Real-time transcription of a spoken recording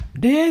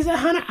Daisy,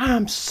 honey,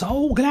 I'm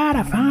so glad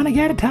I finally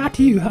got to talk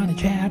to you, honey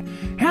child.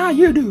 How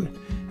you doing?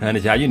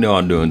 Honey child, you know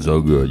I'm doing so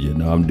good. You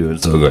know I'm doing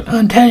so good.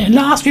 I'm telling you,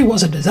 last week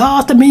was a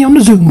disaster me on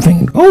the Zoom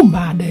thing. Oh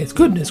my days,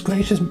 goodness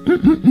gracious.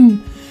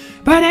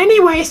 But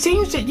anyway, it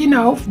seems that,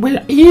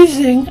 we're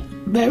easing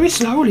very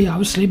slowly,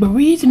 obviously, but we're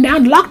easing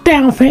down the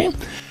lockdown thing.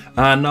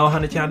 I know,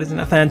 honey child, isn't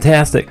that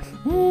fantastic?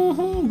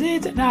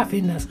 I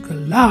think that's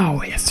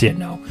glorious,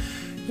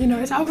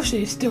 it's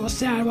obviously still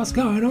sad what's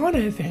going on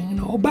and everything,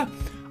 but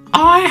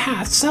I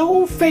have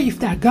so faith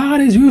that God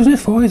is using it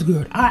for his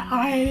good.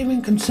 I ain't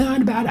even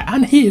concerned about it,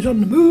 and he is on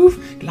the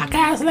move, like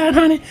Aslan,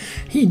 honey.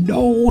 He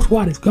knows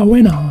what is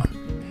going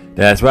on.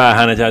 That's right,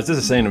 honey child. It's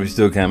just a shame that we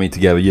still can't meet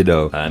together,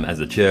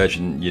 as a church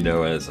and,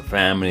 as a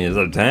family, as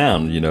a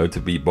town, to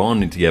be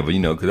bonding together,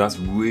 because that's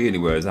really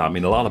where it's at. I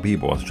mean, a lot of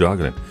people are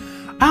struggling.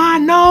 I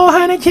know,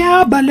 honey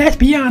child, but let's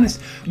be honest.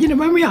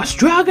 When we are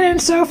struggling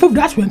and so forth,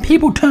 that's when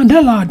people turn to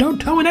the Lord. Don't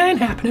tell when that ain't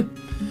happening.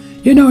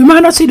 We might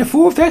not see the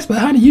full effects, but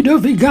honey, you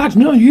don't think God's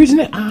not using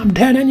it. I'm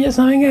telling you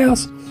something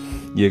else.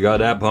 You got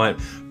that point.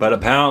 But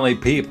apparently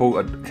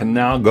people can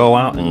now go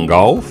out and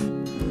golf.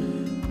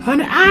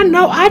 Honey, I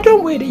know. I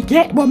don't really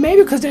get. Well,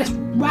 maybe because there's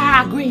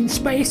wide green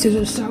spaces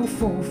and so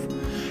forth.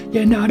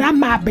 That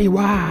might be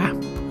why.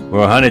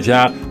 Well, honey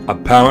child,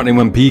 apparently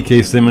when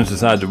P.K. Simmons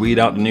decided to read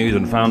out the news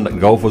and found that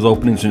golf was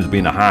opening since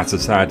being a high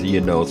society,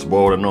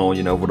 sport and all,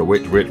 for the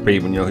rich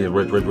people, he's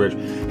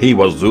rich, he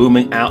was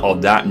zooming out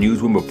of that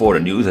newsroom before the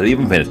news had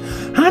even finished.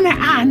 Honey,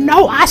 I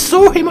know. I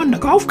saw him on the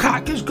golf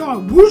cart just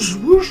going whoosh,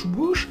 whoosh,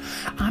 whoosh.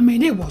 I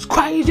mean, it was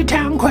crazy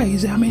town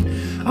crazy. I mean,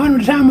 I remember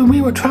the time when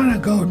we were trying to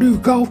go do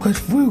golf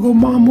because we were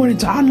mom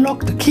wanted to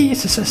unlock the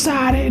keys to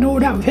society and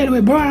all that with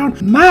Hedwig Brown.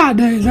 My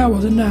days, that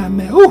was a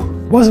nightmare. Ooh.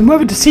 Wasn't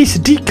worth it to see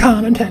Sadiq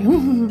Khan and tell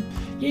him,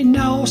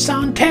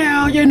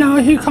 Santel,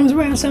 he comes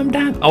around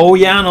sometimes. Oh,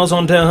 yeah, I know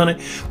Santel,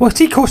 honey. Well,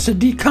 he called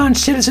Sadiq Khan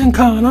Citizen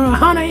Khan.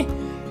 Honey,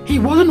 he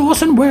wasn't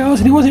Orson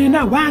Welles and he wasn't in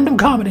that random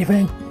comedy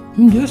thing.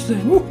 I'm just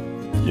saying, ooh.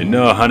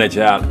 Honey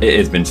child, it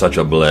has been such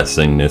a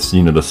blessing, this,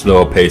 the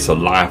slow pace of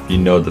life,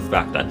 the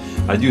fact that,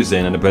 as you were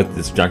saying, and the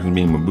distractions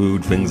being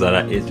removed, things like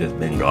that, it's just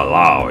been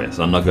glorious.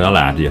 I'm not gonna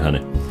lie to you,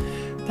 honey.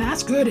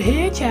 That's good to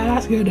hear, child.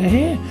 That's good to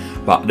hear.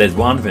 But there's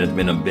one thing that's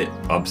been a bit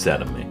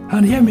upsetting me.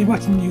 Honey, you haven't been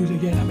watching the news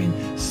again. I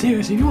mean,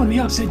 seriously, if you want to be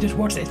upset, just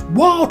watch this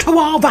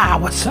wall-to-wall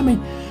virus. I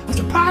mean, I'm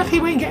surprised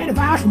people ain't getting the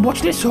virus from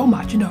watching this so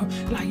much,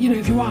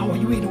 if you are,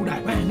 you read all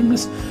that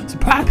randomness.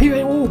 Surprised people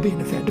ain't all being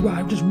affected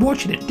by it. Just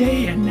watching it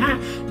day and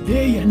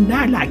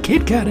night, like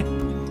Kid Cudi.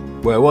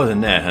 Well, it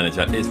wasn't that, honey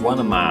child. It's one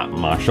of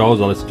my shows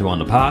I listen to on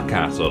the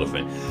podcast sort of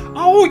thing.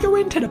 Oh, you're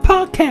into the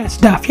podcast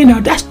stuff.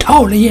 That's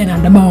totally in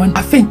under mine.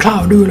 I think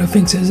Claudia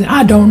thinks it's in.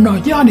 I don't know.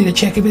 Y'all need to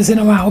check if it's in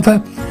a while with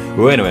her.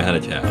 Well, anyway, honey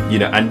child,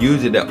 and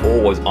usually they're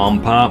always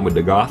on par with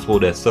the gospel.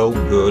 They're so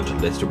good to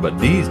listen to. But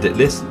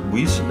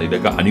recently, they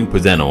got a new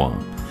presenter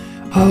on.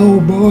 Oh,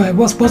 boy.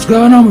 What's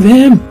going on with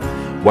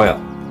him? Well,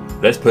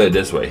 let's put it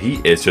this way. He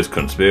is just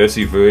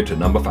conspiracy theory to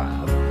number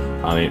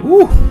 5. I mean,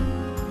 woo.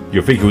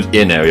 You think he was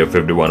in Area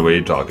 51 where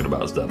you're talking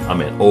about stuff. I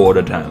mean, all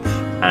the time.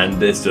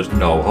 And there's just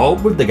no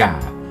hope with the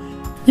guy.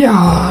 Yeah,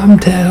 I'm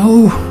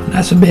telling you,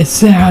 that's a bit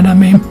sad, I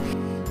mean.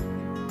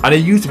 And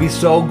it used to be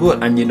so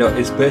good, and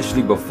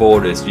especially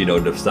before this,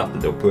 the stuff that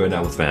they were putting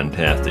out was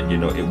fantastic.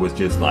 It was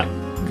just like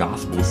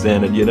gospel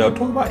centered,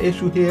 talk about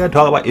issue here,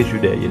 talk about issue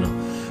there,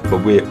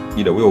 But we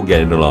all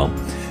getting along.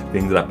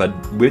 Things like that.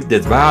 But with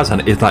this virus,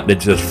 and it's like they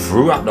just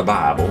threw out the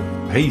Bible,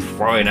 he's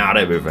throwing out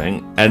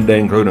everything, and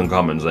then including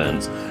common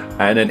sense.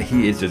 And then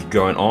he is just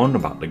going on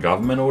about the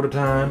government all the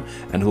time,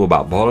 and all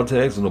about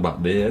politics, and all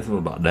about this, and all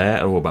about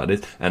that, and all about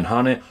this. And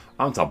honey,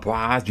 I'm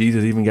surprised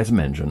Jesus even gets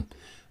mentioned.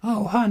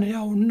 Oh, honey,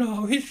 oh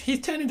no.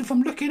 He's turning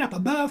from looking up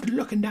above to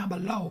looking down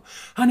below.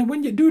 Honey,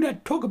 when you do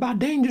that, talk about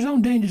danger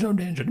zone, danger zone,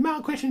 danger. The amount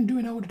of Christians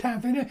doing that all the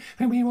time, think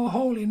be more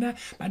holy and that,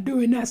 by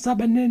doing that stuff,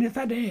 and then in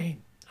fact they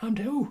ain't. I'm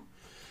telling you.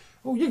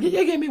 Oh, you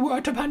get me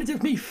worked up, honey,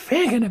 just me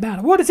thinking about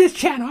it. What is this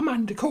channel? I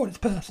might need to call this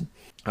person.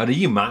 Honey,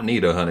 you might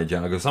need a honey,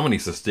 John, because someone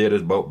needs to steer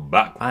this boat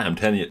back. I am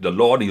telling you, the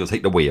Lord needs to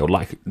take the wheel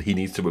like he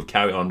needs to with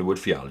carry on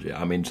with theology.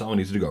 I mean, someone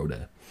needs to go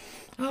there.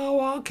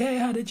 Oh, okay,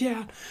 honey,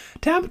 John.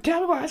 Tell me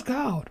what it's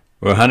called.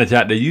 Well, honey,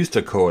 John, they used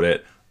to call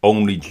it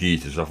Only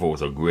Jesus. I thought it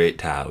was a great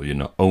title,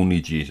 Only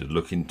Jesus,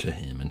 looking to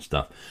him and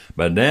stuff.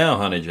 But now,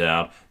 honey,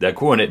 child, they're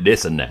calling it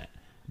this and that.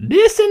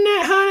 This and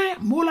that,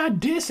 honey? More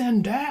like this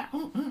and that?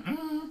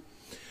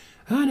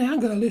 Honey, I'm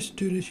going to listen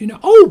to this,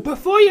 Oh,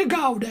 before you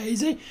go,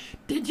 Daisy,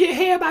 did you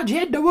hear about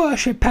Jed the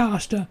worship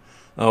pastor?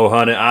 Oh,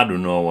 honey, I do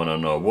not want to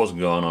know. What's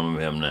going on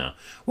with him now?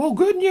 Well,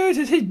 good news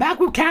is he's back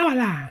with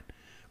Caroline.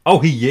 Oh,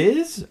 he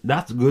is?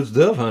 That's good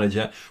stuff, honey,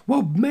 Jack.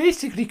 Well,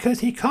 basically, because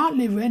he can't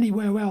live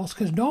anywhere else,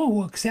 because no one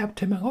will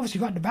accept him, and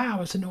obviously got the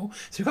virus and all,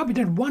 so he can't be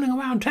just running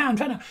around town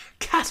trying to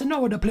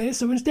Casanova the place,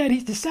 so instead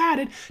he's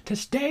decided to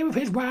stay with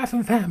his wife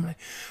and family.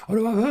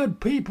 Although I've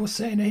heard people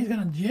saying that he's going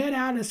to jet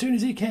out as soon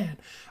as he can.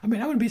 I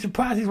mean, I wouldn't be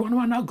surprised he's running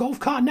around a golf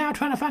cart now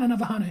trying to find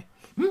another honey.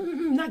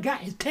 That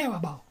guy is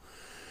terrible.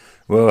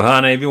 Well,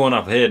 honey, if you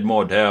want to hear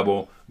more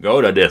terrible, go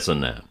to this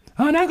and that.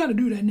 Honey, I'm gonna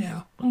do that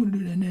now.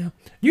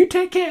 You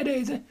take care,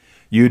 Daisy.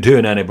 You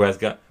too, Nanny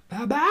Prescott.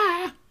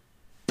 Bye-bye.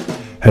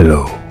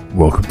 Hello,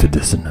 welcome to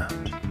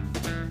Dissonant.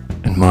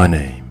 And my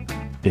name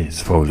is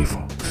Foley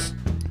Fox.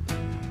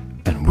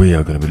 And we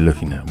are going to be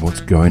looking at what's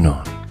going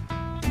on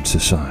in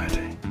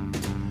society.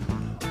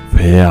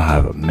 Here I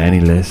have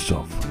many lists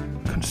of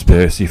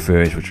conspiracy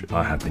theories which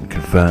I have been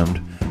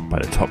confirmed by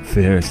the top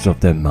theorists of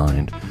their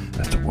mind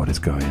as to what is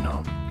going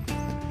on.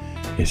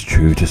 It's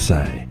true to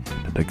say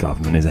that the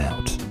government is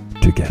out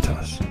to get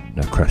us,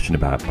 no question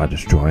about it, by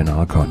destroying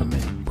our economy,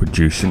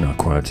 reducing our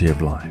quality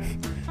of life,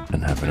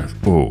 and having us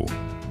all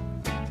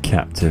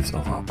captives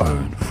of our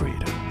own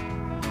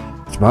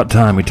freedom. It's about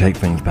time we take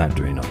things back,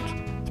 do we not?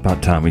 It's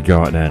about time we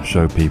go out there and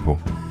show people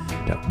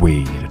that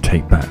we need to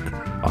take back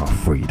our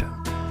freedom.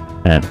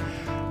 And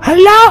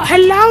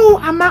Hello,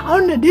 am I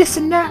on the This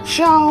and That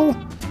show?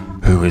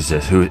 who is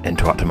this? Who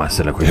interrupted my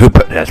soliloquy? Who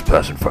put this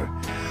person through?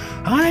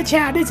 Honey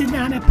child, this is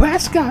Nanny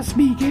Prescott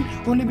speaking.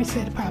 Or let me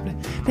say it properly.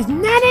 This is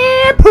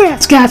Nanny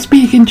Prescott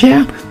speaking,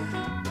 child.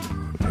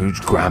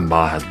 Whose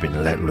grandma has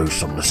been let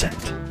loose on the set?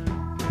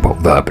 Well,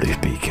 verbally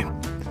speaking.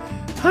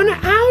 Honey,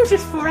 I was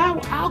just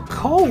out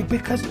cold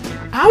because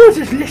I was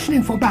just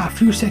listening for about a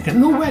few seconds.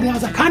 And already I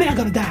was like, honey, I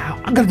gotta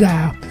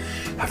dial.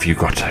 Have you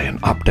got an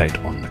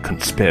update on the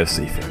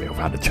conspiracy theory of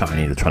how the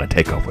Chinese are trying to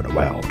take over the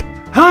world?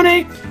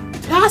 Honey,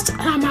 last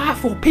time I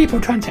thought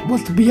people trying to say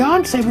was the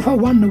Beyonce before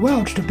won the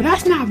world stuff, but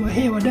that's not what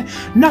here or there.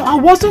 No, I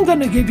wasn't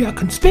gonna give you a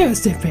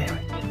conspiracy theory.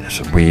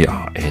 Listen, we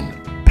are in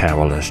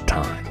perilous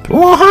times.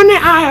 Well, honey,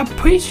 I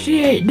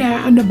appreciate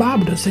that, and the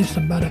Bible does say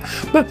something about it.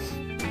 But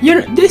you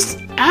know,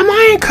 am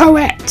I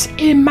incorrect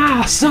in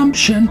my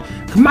assumption?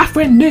 'Cause my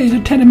friend Liz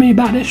is telling me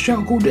about this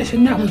show called This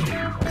and That was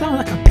sound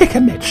like a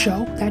pick-a-mid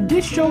show. That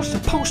this show's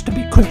supposed to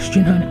be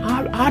Christian, honey.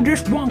 I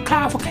just want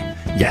clarification.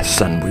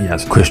 Yes, and we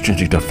as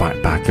Christians need to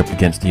fight back up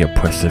against the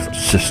oppressive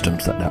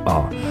systems that there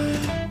are.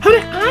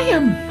 Honey, I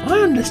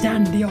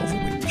understand the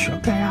overreach,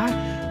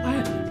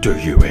 okay? Do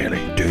you really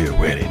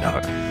know?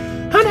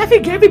 Honey, I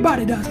think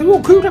everybody does. We're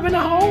all cooped up in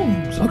our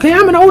homes, okay?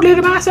 I'm an old lady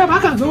myself. I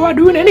can't go out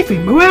doing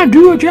anything. But when I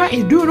do a job,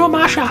 is doing all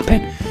my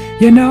shopping.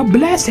 You know,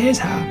 bless his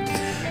heart.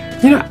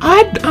 You know,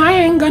 I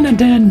ain't gonna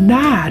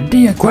deny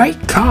the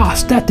great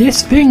cost that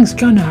this thing's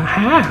gonna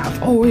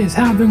have, or is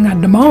having at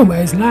the moment,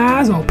 whether it's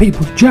lives or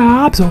people's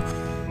jobs or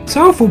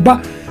so forth.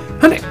 But,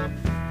 honey,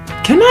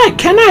 can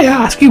I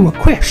ask you a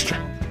question?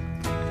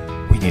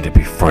 We need to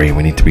be free.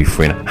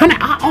 Honey,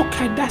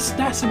 okay,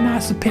 that's a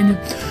nice opinion.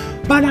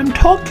 But I'm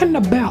talking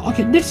about,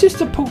 okay, this is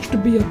supposed to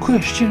be a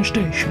Christian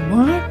station,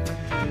 right?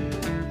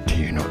 Do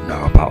you not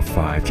know about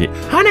 5G?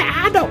 Honey,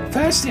 I don't.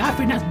 Firstly, I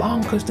think that's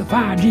bonkers to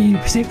 5G,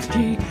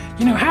 6G.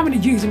 You know, how many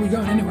G's are we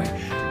going anyway?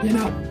 You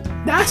know,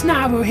 that's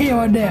neither here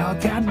or there,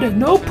 okay? There's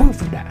no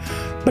proof of that.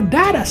 But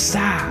that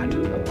aside,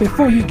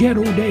 before you get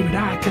old David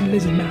Icke and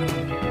Lizzie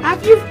Mallory,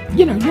 have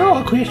you know,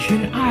 you're a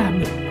Christian and I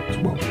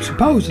am, well,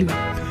 supposedly.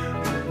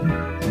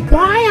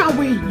 Why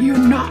are you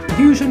not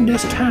using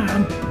this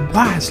time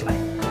wisely?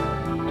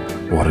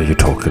 What are you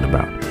talking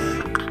about?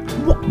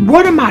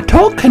 What am I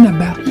talking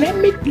about? Let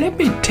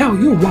me tell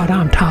you what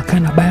I'm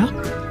talking about.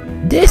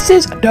 This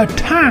is the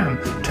time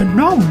to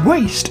not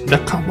waste the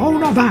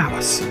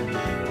coronavirus.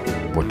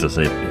 What does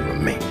it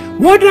even mean?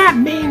 What that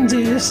means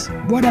is,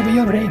 whatever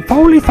your name,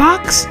 Foley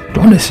Fox.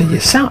 Honestly, you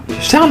sound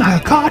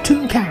like a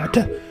cartoon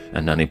character.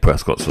 And Nanny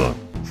Prescott's a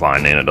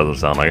fine name. It doesn't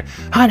sound like it.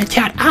 Honey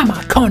chat, I'm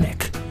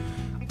iconic,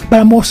 but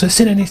I'm also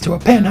sitting next to a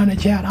pen, honey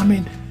chat. I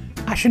mean,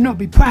 I should not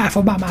be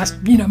prideful about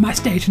my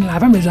station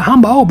life. I'm just a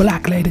humble old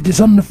black lady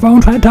just on the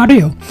phone trying to talk to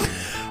you.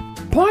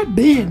 Point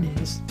being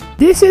is,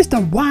 this is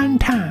the one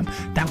time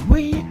that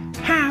we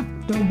have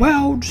the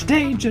world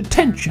stage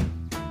attention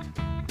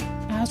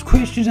as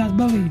Christians, as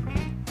believers.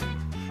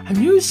 And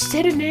you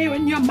sitting there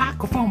in your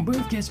microphone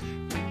booth just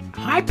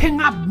hyping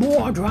up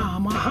more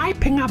drama,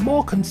 hyping up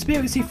more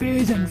conspiracy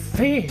theories and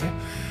fear,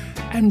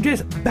 and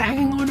just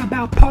banging on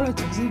about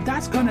politics.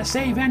 That's gonna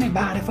save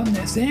anybody from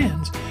their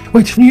sins.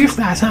 Which,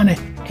 newsflash, honey,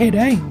 it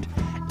ain't.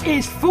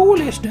 It's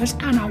foolishness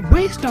and a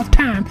waste of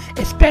time,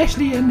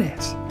 especially in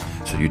this.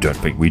 So you don't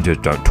think we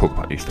just don't talk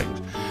about these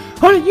things?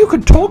 Honey, you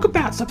could talk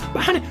about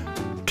honey,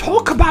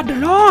 talk about the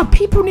Lord.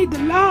 People need the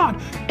Lord.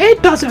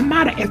 It doesn't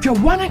matter if you're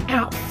running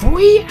out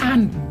free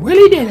and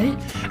willy-dilly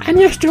and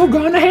you're still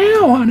going to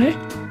hell, honey.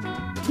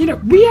 You know,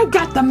 we have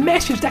got the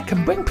message that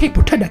can bring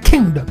people to the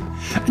kingdom.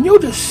 And you're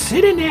just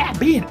sitting there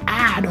being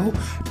idle,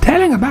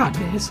 telling about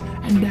this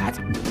and that.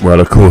 Well,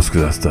 of course,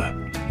 because that's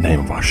the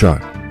name of our show.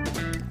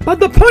 But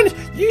the point is,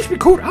 you used to be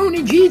called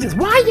Only Jesus.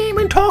 Why are you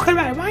even talking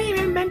about it? Why are you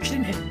even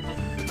mentioning it?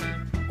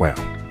 Well,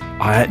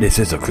 this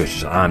is a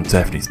Christian. I'm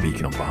definitely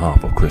speaking on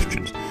behalf of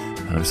Christians.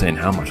 And I'm saying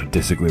how much I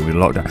disagree with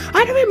lockdown.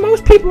 I don't think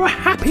most people are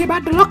happy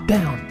about the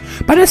lockdown.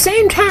 But at the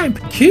same time,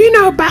 you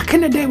know, back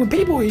in the day when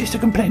people used to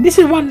complain, this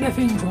is one of the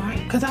things, right?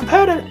 Because I've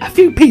heard a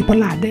few people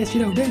like this,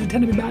 you know, they're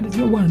telling me about this,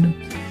 you're one of them.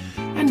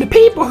 And the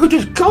people who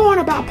just go on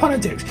about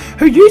politics,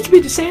 who used to be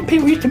the same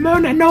people who used to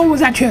moan that no one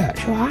was at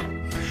church, right?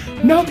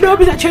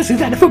 Nobody was at church because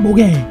they had a football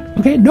game,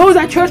 okay? No one was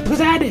at church because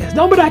they had this.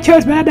 Nobody at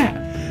church because they had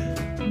that.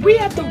 we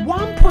at the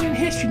one point in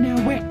history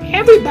now where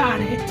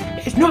everybody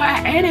is not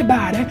at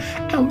anybody,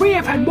 and we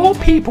have had more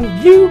people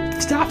view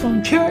stuff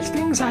on church,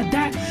 things like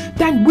that,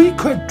 than we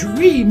could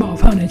dream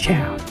of, honey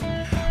child.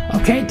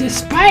 Okay,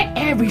 despite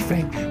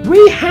everything,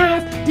 we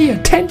have the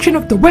attention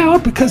of the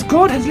world because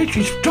God has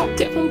literally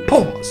stopped it on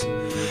pause.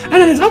 And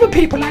then there's other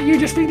people like you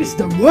just think this is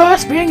the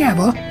worst thing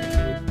ever.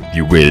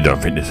 You really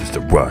don't think this is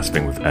the worst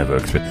thing we've ever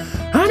experienced?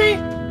 Honey,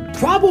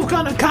 trouble's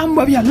gonna come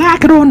whether you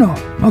like it or not,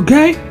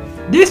 okay?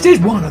 This is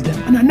one of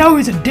them, and I know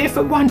it's a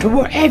different one to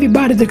what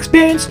everybody's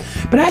experienced,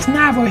 but that's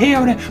neither here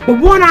nor there. But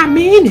what I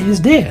mean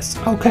is this,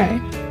 okay?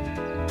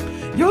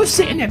 You're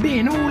sitting there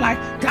being all like,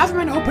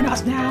 government open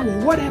us now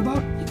or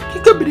whatever.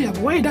 It could be the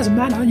other way, it doesn't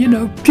matter, you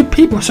know.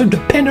 People are so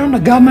dependent on the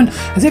government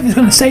as if it's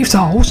gonna save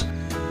souls.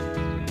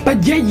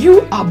 But yet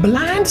you are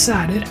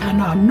blindsided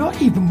and are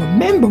not even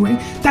remembering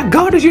that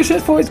God has used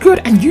us for his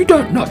good, and you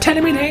don't not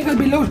telling me there ain't gonna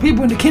be loads of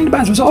people in the kingdom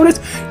as a result of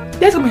this.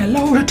 There's gonna be a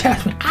load of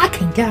testament, I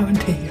can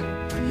guarantee you.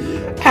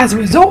 As a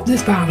result of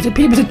this virus, the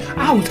people said,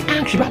 I was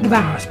anxious about the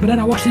virus, but then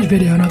I watched this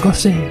video and I got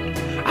saved.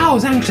 I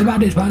was anxious about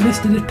this, but I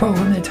listened to this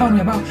program and they told me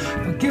about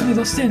forgiveness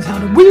of sins, how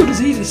the real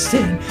disease is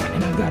sin,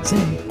 and I got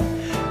saved.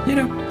 You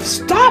know,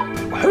 stop.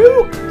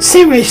 Who?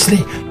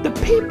 Seriously, the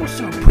people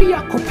so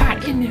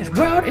preoccupied in this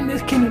world, in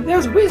this kingdom.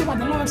 There's a reason why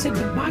the Lord said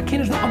that my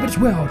kingdom is not of this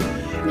world.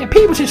 Yeah,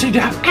 people seem to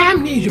have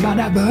amnesia about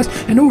that verse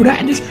and all that,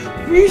 and just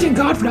using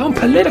God for their own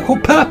political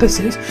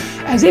purposes,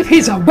 as if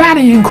he's a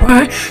rallying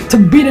cry to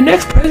be the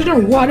next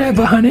president or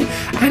whatever, honey.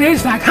 And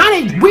it's like,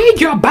 honey, read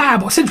your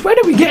Bible. Since when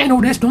are we getting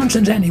all this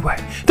nonsense anyway?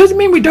 Doesn't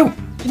mean we don't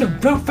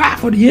fight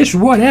for the issue,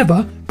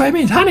 whatever. But it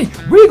means, honey,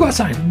 we got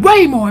something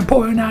way more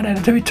important now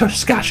that to be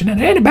discussion,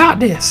 and it ain't about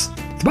this.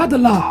 It's about the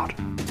Lord.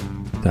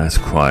 That's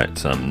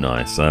quite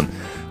nice.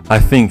 I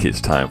think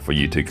it's time for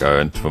you to go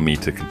and for me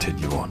to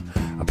continue on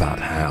about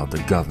how the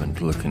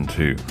government looking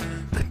to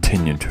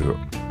continue to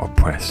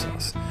oppress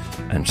us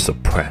and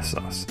suppress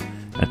us.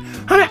 And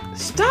honey,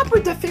 stop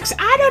with the fix.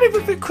 I don't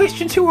even think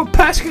Christians who were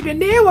persecuted in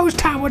Nero's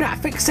time were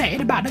that fixated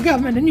about the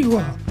government than you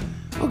are.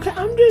 Okay,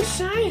 I'm just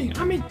saying.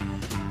 I mean,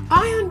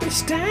 I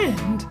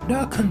understand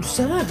the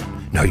concern.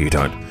 No, you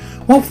don't.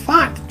 Well,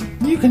 fine.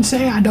 You can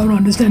say I don't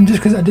understand just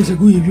because I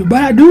disagree with you,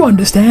 but I do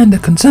understand the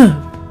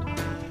concern.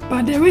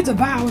 But there is a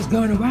virus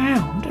going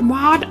around, and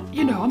while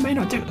I may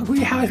not agree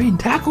how it's being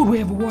tackled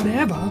with or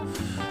whatever,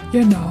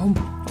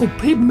 or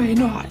people may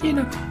not,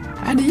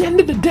 at the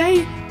end of the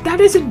day, that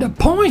isn't the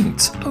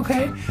point,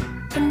 okay?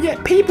 And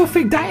yet people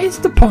think that is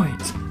the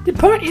point. The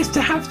point is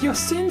to have your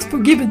sins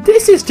forgiven.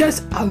 This is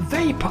just a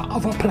vapor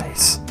of a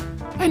place.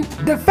 And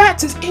the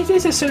fact is, it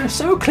is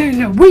so clear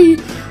that we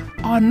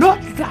are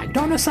not, like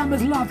Donna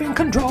Summer's love, in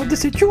control of the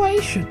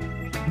situation.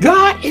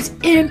 God is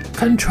in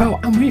control,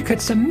 and we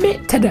could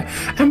submit to that.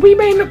 And we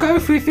may not go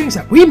through things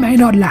that we may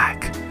not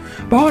like,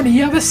 but on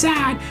the other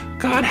side,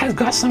 God has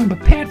got something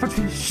prepared for us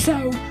that is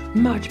so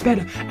much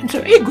better. And so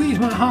it grieves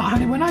my heart,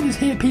 honey, when I just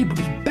hear people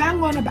just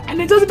bang on about,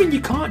 and it doesn't mean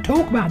you can't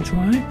talk about it,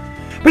 right?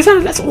 But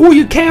sometimes that's all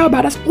you care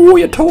about, that's all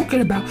you're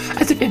talking about.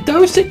 As if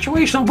those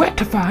situations are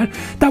rectified,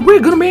 that we're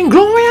going to be in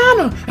glory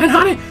and honor. And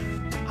honey,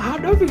 I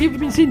don't think you've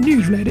been seeing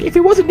news lately. If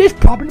it wasn't this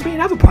problem, it'd be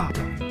another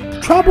problem.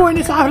 Trouble in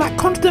this life, like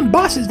constant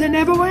buses, they're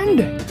never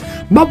ending.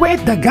 But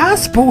with the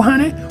gospel,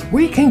 honey,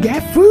 we can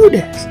get through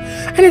this.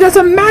 And it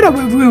doesn't matter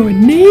whether we're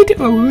in need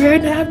or we're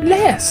in have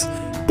less.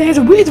 There's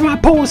a reason why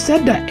Paul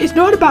said that. It's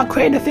not about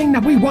creating a thing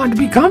that we want to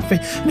be comfy.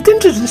 But them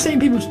just the same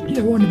people,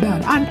 want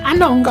about it. I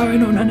know I'm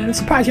going on, honey. I'm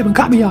surprised you haven't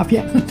cut me off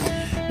yet.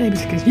 Maybe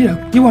it's because,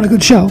 you want a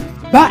good show.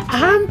 But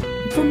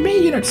for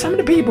me, some of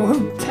the people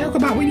who talk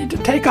about we need to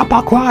take up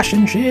our cross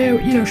and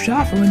share,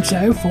 suffer and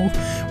so forth,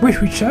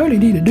 which we surely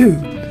need to do.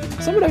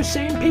 Some of those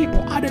same people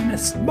are the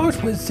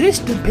most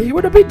resistant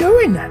people to be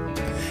doing that.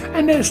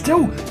 And they're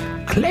still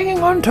clinging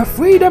on to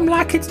freedom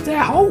like it's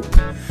their hope.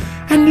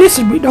 And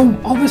listen, we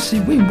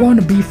want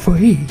to be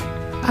free.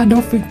 I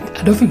don't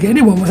think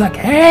anyone was like,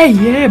 hey,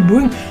 yeah,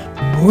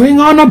 bring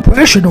on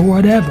oppression or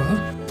whatever.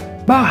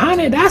 But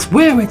honey, that's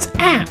where it's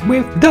at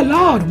with the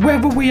Lord,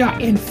 whether we are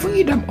in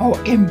freedom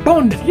or in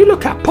bondage. You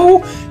look at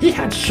Paul, he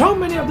had so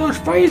many of those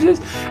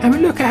phrases, and we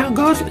look at how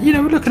God's,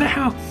 we're looking at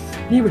how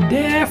he was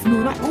deaf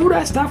and all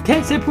that stuff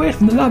can't separate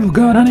from the love of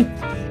God, honey.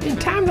 In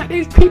times like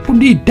these, people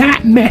need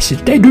that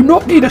message. They do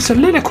not need a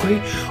soliloquy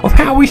of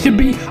how we should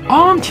be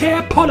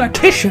armchair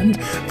politicians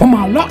from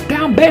our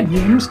lockdown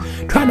bedrooms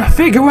trying to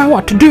figure out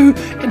what to do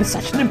in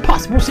such an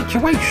impossible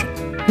situation,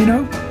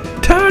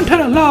 Turn to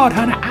the Lord,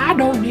 honey. I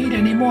don't need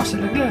any more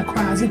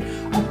soliloquizing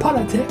on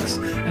politics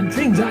and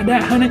things like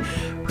that, honey.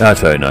 That's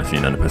very nice,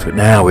 but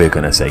now we're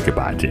going to say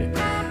goodbye to you.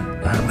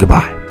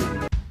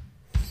 Goodbye.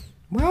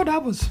 Well,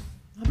 I'm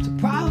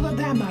surprised about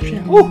that much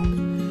now. Oh,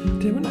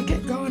 when I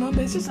get going on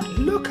this, it's like,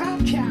 look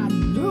up, child,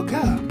 look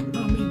up.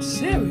 I mean,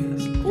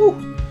 serious.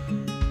 Ooh.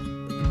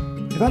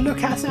 If I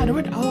look outside the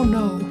window, oh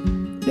no,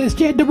 there's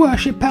Jed the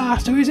worship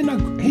pastor. He's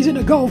in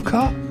a golf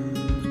cart.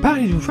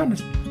 Apparently he's trying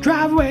to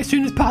drive away as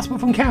soon as possible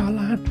from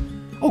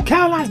Caroline. Oh,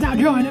 Caroline's now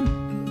joining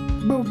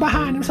him, but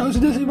behind him, so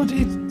this is what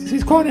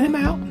he's calling him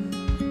out.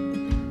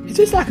 It's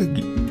just like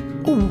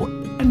Ooh,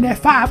 and their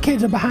 5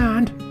 kids are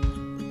behind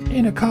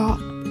in a car.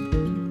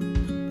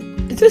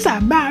 Is this a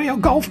Mario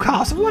golf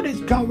cart? What is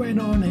going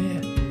on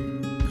here?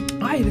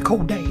 I need to call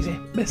Daisy.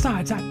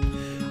 Besides, I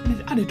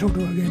need to talk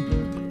to her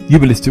again. You've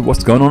been listening to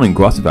What's Going On in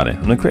Grass Valley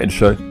on the creative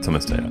show,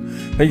 Thomas Taylor.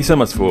 Thank you so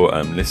much for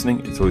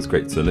listening. It's always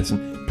great to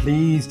listen.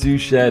 Please do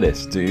share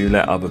this. Do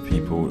let other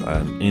people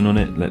in on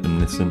it. Let them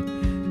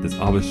listen. There's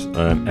other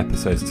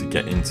episodes to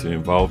get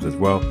involved as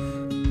well.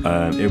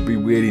 It would be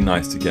really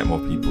nice to get more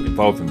people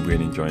involved and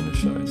really enjoying the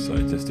show. So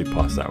just do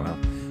pass that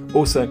around.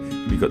 Also,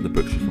 we've got the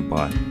books you can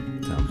buy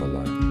down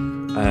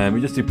below.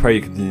 We just do pray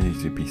you continue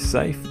to be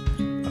safe.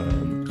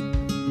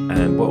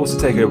 And we'll also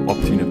take an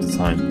opportunity of the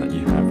time that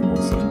you have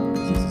also.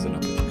 Use as an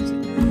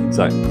opportunity.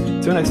 So,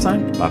 till next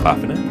time, bye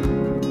for now.